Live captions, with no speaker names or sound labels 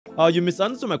You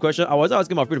misunderstood my question. I wasn't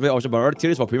asking about free-to-play option, but rather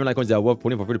tiers for premium Lightcones that are worth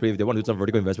putting for free-to-play if they want to do some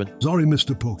vertical investment. Sorry,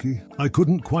 MrPokke. I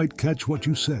couldn't quite catch what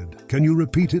you said. Can you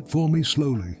repeat it for me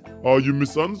slowly? You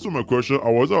misunderstood my question. I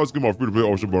wasn't asking about free-to-play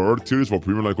option, but rather tiers for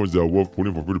premium Lightcones that are worth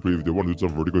putting for free-to-play if they want to do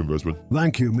some vertical investment.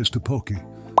 Thank you,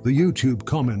 MrPokke. The YouTube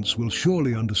comments will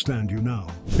surely understand you now.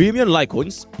 Premium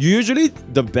Lightcones, usually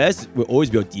the best will always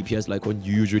be your DPS Lightcone,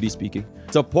 usually speaking.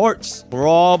 Supports,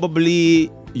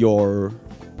 probably your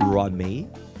Ranmei,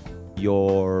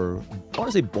 your... I want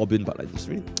to say Bobbin, but like this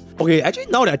really... Okay, actually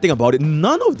now that I think about it,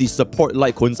 none of these support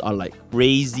Lightcones are like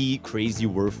crazy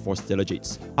worth for Stellar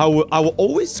Jades. I will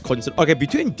always consider... Okay,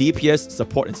 between DPS,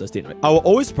 support, and sustain, right? I will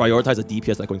always prioritize a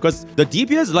DPS Lightcone because the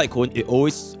DPS Lightcone, it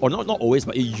always... Or not always,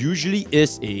 but it usually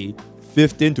is a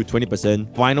 15 to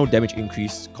 20% final damage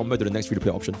increase compared to the next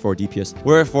free-to-play option for DPS.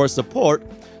 Where for support...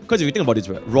 Because if you think about it,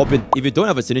 right, Robin, if you don't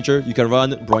have a signature, you can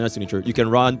run Bronya's signature. You can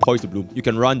run Poise to Bloom. You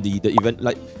can run the event.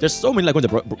 Like, there's so many Lightcones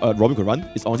that Robin could run.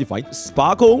 It's honestly fine.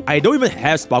 Sparkle, I don't even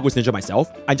have Sparkle's signature myself.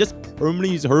 I just permanently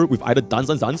use her with either Dance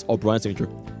or Bronya's signature.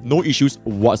 No issues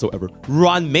whatsoever.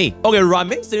 Ranmei. Okay,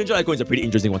 Ranmei's signature Lightcone is a pretty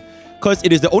interesting one. Because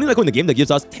it is the only Lightcone in the game that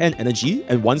gives us 10 energy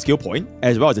and 1 skill point,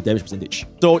 as well as a damage percentage.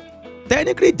 So,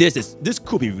 technically, this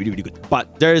could be really good.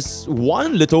 But there's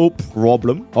one little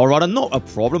problem, or rather not a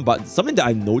problem, but something that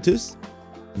I noticed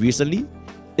recently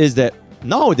is that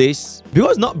nowadays,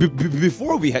 because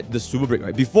before we had the super break,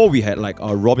 right? Before we had like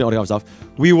Robin, all that kind of stuff,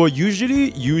 we were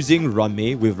usually using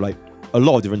Ranmei with like a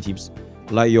lot of different teams,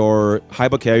 like your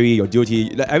hyper carry, your DOT.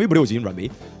 Like everybody was using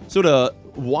Ranmei. So the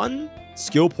 1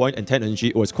 skill point and 10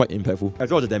 energy was quite impactful, as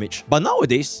well as the damage. But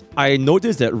nowadays, I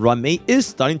noticed that Ranmei is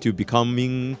starting to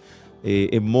becoming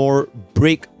a more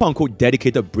break, quote-unquote,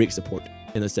 dedicated break support,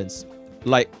 in a sense.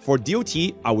 Like, for DOT,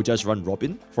 I would just run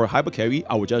Robin. For hyper carry,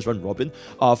 I would just run Robin.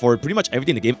 For pretty much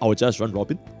everything in the game, I would just run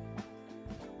Robin.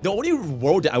 The only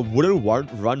world that I wouldn't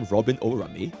run Robin over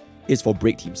Ranmei is for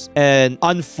break teams. And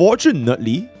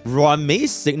unfortunately,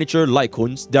 Ranmei's signature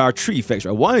Lightcones, there are 3 effects,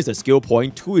 right? 1 is the skill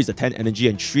point, 2 is the 10 energy,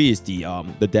 and 3 is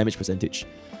the damage percentage.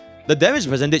 The damage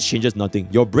percentage changes nothing.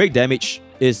 Your break damage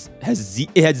has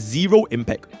 0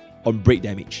 impact on break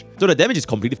damage. So the damage is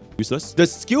completely useless. The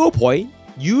skill point,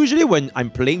 usually when I'm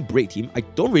playing break team, I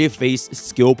don't really face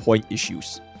skill point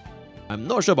issues. I'm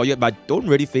not sure about you, but I don't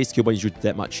really face skill point issues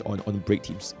that much on break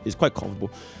teams. It's quite comfortable.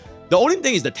 The only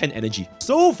thing is the 10 energy.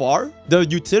 So far, the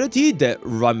utility that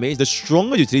Ranmei, the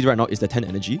stronger utility right now is the 10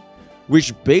 energy,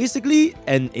 which basically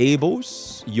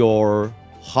enables your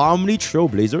Harmony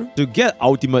Trailblazer to get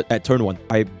ultimate at turn 1,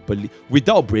 I believe,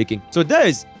 without breaking. So that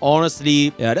is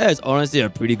honestly a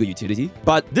pretty good utility.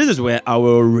 But this is where I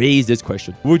will raise this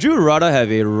question. Would you rather have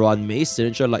a Ranmei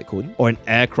signature Lightcone or an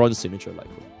Acheron signature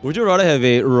Lightcone? Would you rather have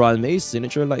a Ranmei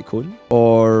signature Lightcone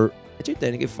or actually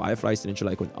technically Firefly signature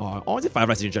Lightcone? Honestly,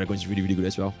 Firefly signature Lightcone is really good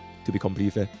as well, to be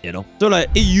completely fair, you know? So like,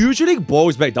 it usually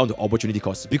boils back down to opportunity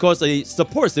cost, because a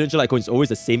support signature Lightcone is always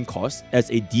the same cost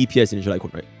as a DPS signature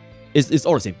Lightcone, right? It's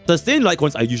all the same. Sustain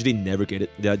Lightcones, I usually never get it.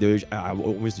 I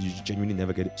always genuinely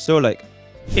never get it. So like,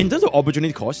 in terms of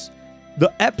opportunity cost, the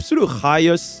absolute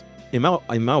highest, in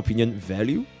my opinion,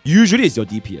 value usually is your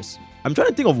DPS. I'm trying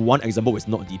to think of one example where it's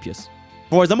not a DPS.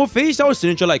 For example, Phase Shao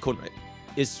signature Lightcone, right?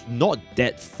 It's not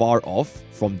that far off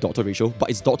from Doctor Ratio, but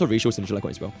it's Doctor Ratio signature Lightcone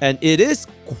as well. And it is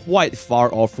quite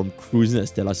far off from cruising at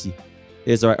Stellar C.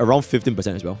 It's around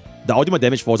 15% as well. The ultimate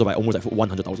damage falls off by almost like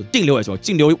 100,000. Jingliu as well.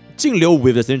 Jingliu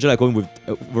with the signature Lightcone with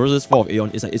versus 4 of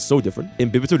Aeon is like, it's so different. In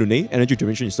Bibitu Lune, energy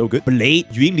duration is so good. Blade,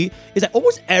 Yuingli, it's like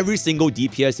almost every single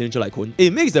DPS signature Lightcone.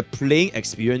 It makes the playing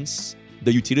experience,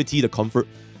 the utility, the comfort,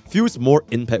 feels more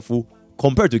impactful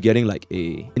compared to getting like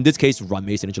in this case,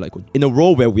 Ranmei signature Lightcone. In a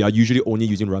role where we are usually only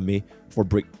using Ranmei for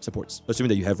break supports, assuming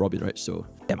that you have Robin, right? So,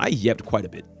 damn, I yapped quite a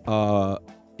bit.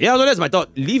 Yeah, so that's my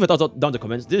thought. Leave your thoughts down in the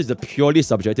comments. This is a purely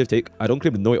subjective take. I don't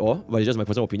claim to know it all, but it's just my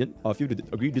personal opinion. If you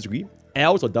agree, disagree,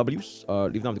 L's or W's,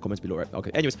 leave them in the comments below, right?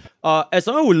 Okay, anyways, as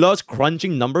someone who loves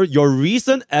crunching number, your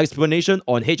recent explanation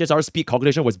on HSR speed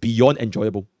calculation was beyond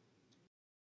enjoyable.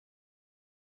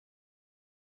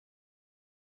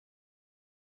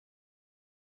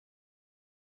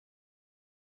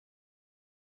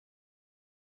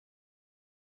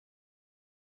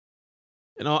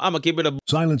 You know, I'm gonna keep it a...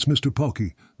 Silence,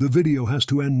 MrPokke. The video has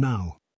to end now.